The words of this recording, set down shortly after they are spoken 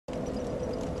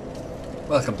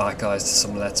Welcome back, guys, to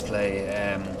some Let's Play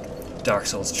Dark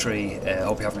Souls 3.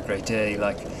 Hope you're having a great day.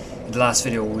 Like in the last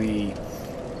video, we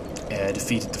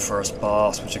defeated the first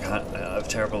boss, which I have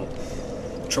terrible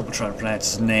trouble trying to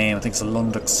pronounce his name. I think it's a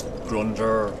Lundux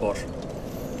Grunder, but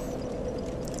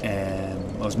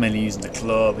I was mainly using the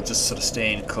club and just sort of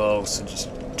staying close and just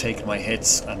taking my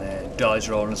hits and dodge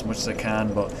rolling as much as I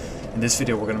can. But in this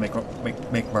video, we're going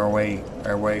to make our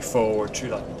way forward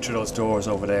through those doors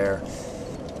over there.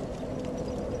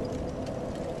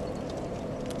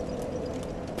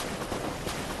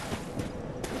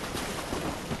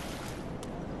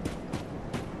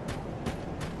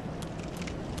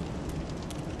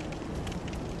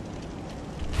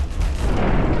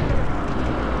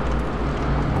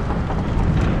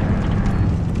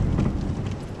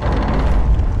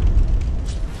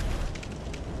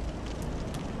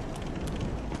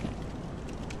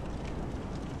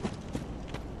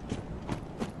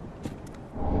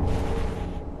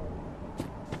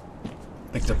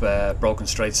 Picked up a broken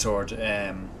straight sword.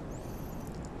 I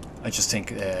just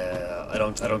think I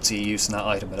don't see use in that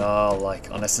item at all. Like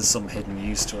unless there's some hidden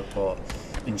use to it, but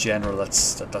in general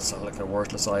that's like a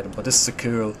worthless item. But this is a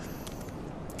cool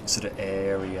sort of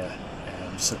area.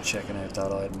 Just sort of checking out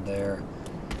that item there.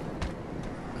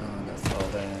 I'm gonna fall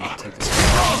down, take this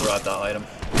and grab that item.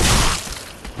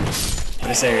 But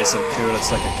this area is so cool.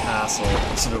 It's like a castle.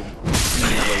 It's sort of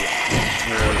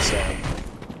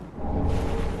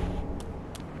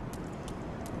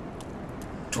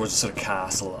towards the sort of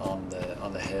castle on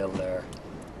the hill there.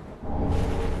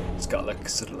 It's got like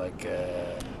sort of like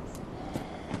a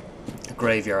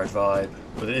graveyard vibe,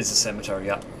 but it is a cemetery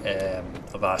of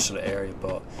Ash sort of area.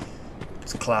 But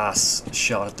it's a class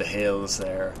shot at the hills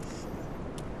there,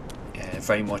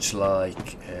 very much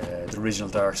like the original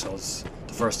Dark Souls,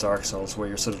 the first Dark Souls, where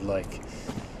you're sort of like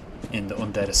in the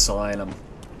undead asylum,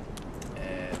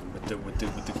 with the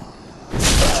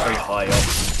it's very high up.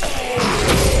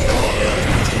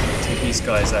 Take these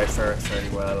guys out fairly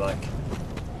well. Like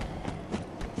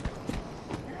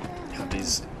have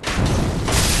these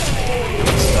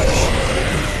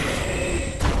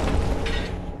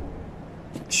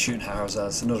shooting arrows at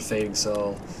us. Another fading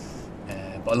soul,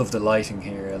 but I love the lighting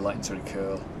here. The lighting's really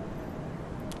cool.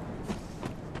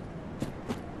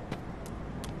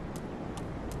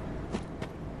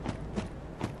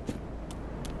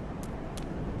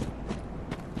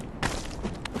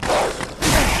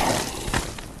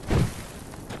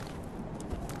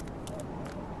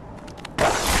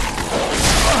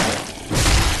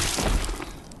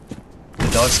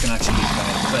 Dogs can actually be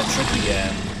kind of tricky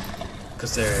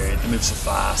because they move so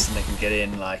fast and they can get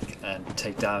in like and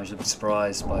take damage. You'll be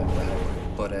surprised by how,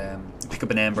 but pick up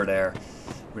an ember there,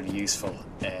 really useful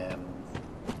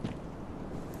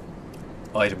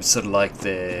item. Sort of like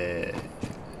this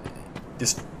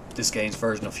game's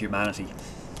version of humanity.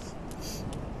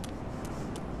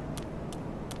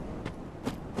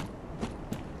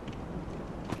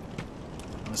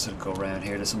 I'm just gonna go around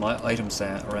here. There's some items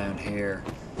around here.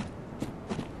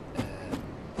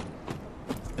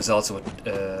 There's also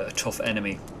a tough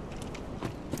enemy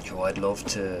who I'd love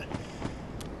to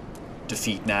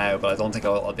defeat now, but I don't think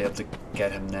I'll be able to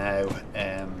get him now.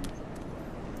 I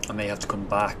may have to come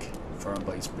back for him,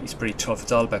 but he's pretty tough.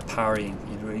 It's all about parrying.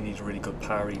 You really need a really good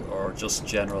parry, or just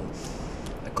general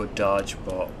a good dodge.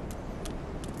 But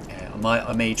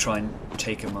I may try and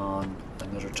take him on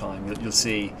another time. You'll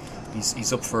see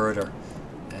he's up further.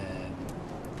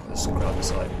 Let's grab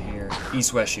this item here.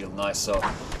 East-west shield, nice. So.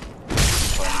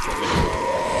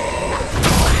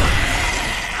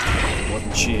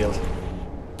 Wooden shield,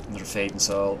 another fading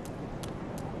soul.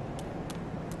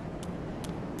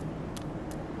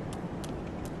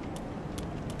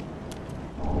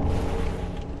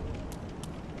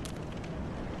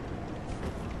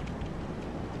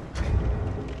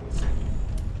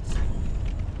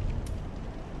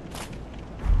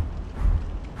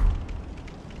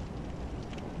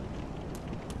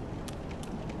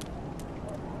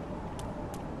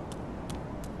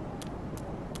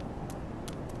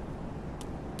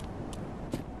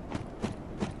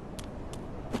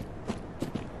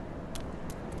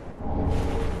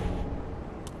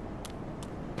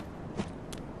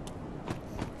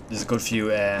 There's a good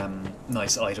few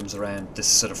nice items around this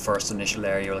sort of first initial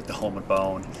area, like the helmet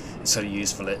bone. It's sort of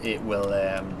useful. It will,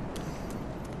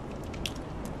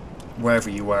 wherever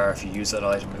you are, if you use that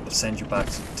item, it will send you back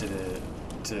to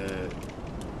the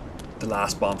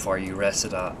last bonfire you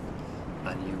rested at,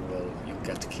 and you'll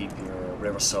get to keep your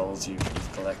whatever souls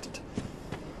you've collected.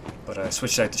 But I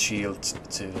switched out the shield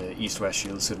to the east-west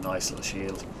shield. It's a nice little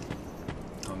shield.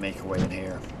 I'll make our way in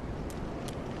here.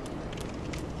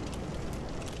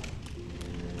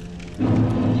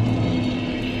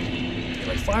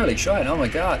 Firelink Shrine, oh my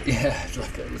god. Yeah,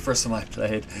 like the first time I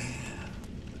played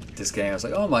this game I was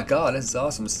like, oh my god, this is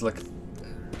awesome. It's like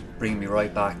bringing me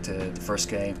right back to the first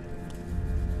game.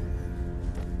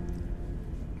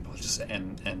 I'll just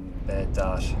embed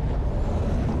that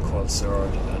coiled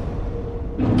sword,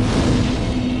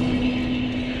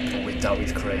 and with that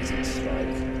we've created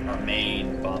like our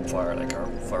main bonfire, like our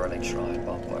Firelink Shrine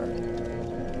bonfire.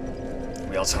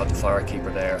 We also have the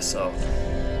Firekeeper there, so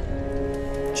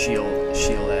you'll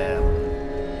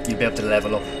be able to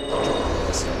level up.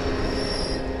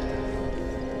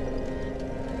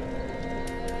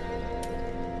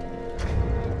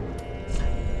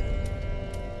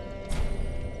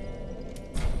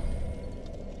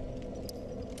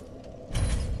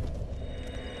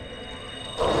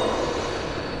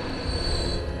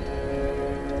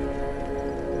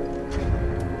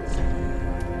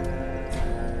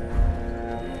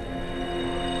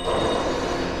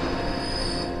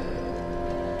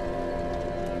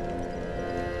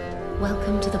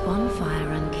 Welcome to the bonfire,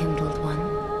 unkindled one.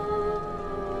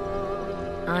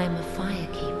 I am a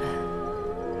firekeeper.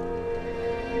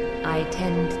 I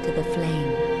tend to the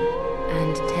flame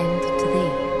and tend to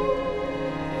thee.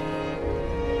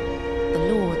 The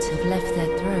lords have left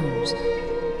their thrones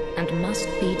and must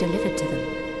be delivered to them.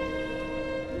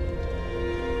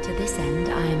 To this end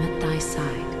I am at thy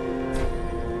side.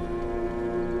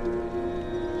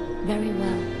 Very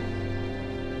well.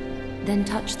 Then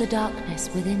touch the darkness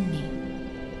within me.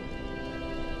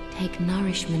 Take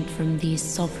nourishment from these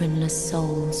sovereignless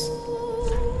souls.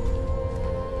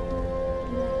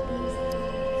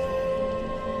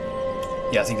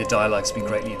 Yeah, I think the dialogue's been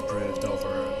greatly improved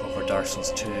over Dark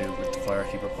Souls 2 with the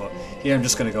Firekeeper, but here I'm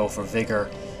just going to go for Vigor,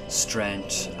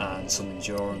 Strength and some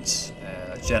Endurance,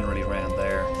 generally around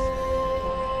there.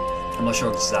 I'm not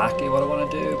sure exactly what I want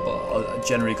to do, but I'll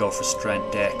generally go for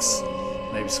Strength, Dex,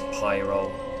 maybe some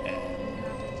Pyro.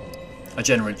 I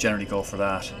generally go for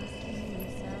that.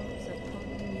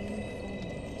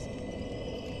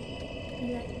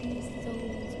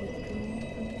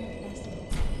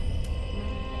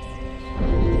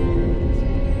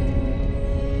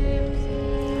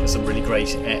 There's some really great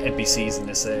NPCs in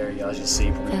this area, as you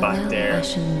see from the back there.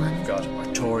 We've got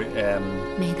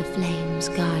May the flames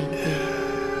guide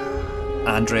thee.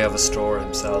 Andre of Astora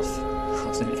himself. I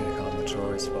was nearly going to call him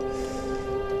Artorias, but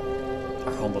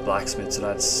our humble blacksmith, so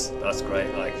that's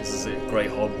great. Like, this is a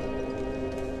great hub.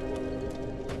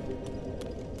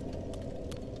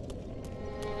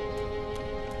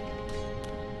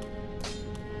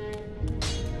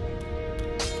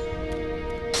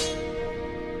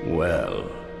 Well,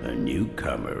 a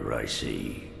newcomer, I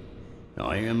see.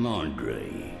 I am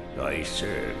Andre. I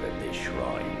serve at this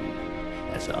shrine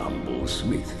as a humble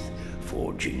smith,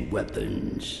 forging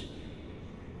weapons.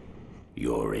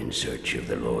 You're in search of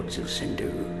the Lords of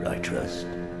Cinder, I trust.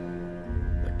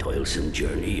 A toilsome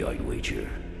journey, I'd wager.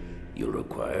 You'll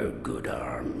require good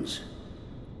arms.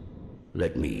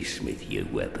 Let me smith you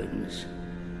weapons.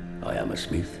 I am a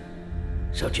smith,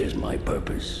 such is my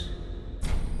purpose.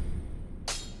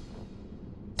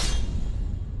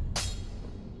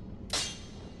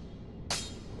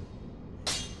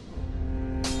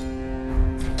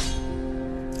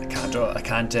 I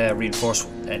can't reinforce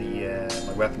any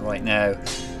my weapon right now. I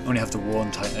only have the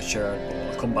one Titanite shard, but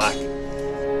I'll come back.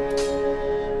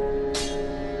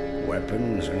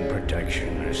 Weapons and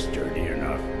protection are sturdy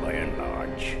enough by and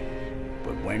large,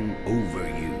 but when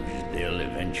overused, they'll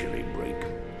eventually break.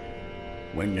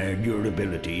 When their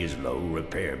durability is low,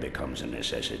 repair becomes a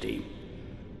necessity.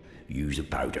 Use a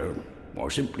powder, or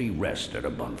simply rest at a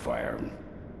bonfire.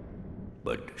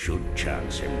 But should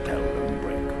chance impel them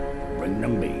break, bring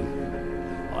them me.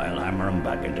 I'll hammer them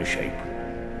back into shape.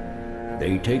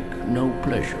 They take no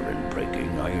pleasure in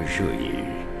breaking, I assure ye.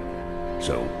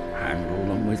 So handle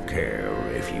them with care,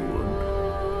 if you would.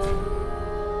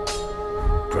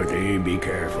 Prithee, be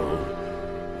careful.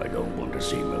 I don't want to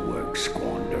see my work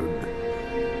squandered.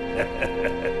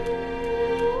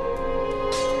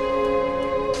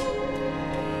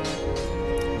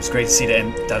 It was great to see that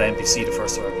NPC the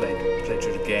first time I played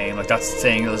through the game. Like, that's the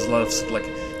thing. There's a lot of like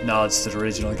nods to the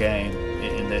original game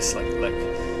in this, like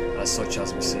as such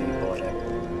as we see. But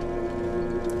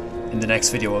in the next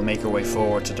video, we'll make our way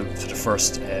forward to the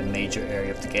first major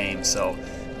area of the game. So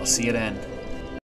I'll see you then.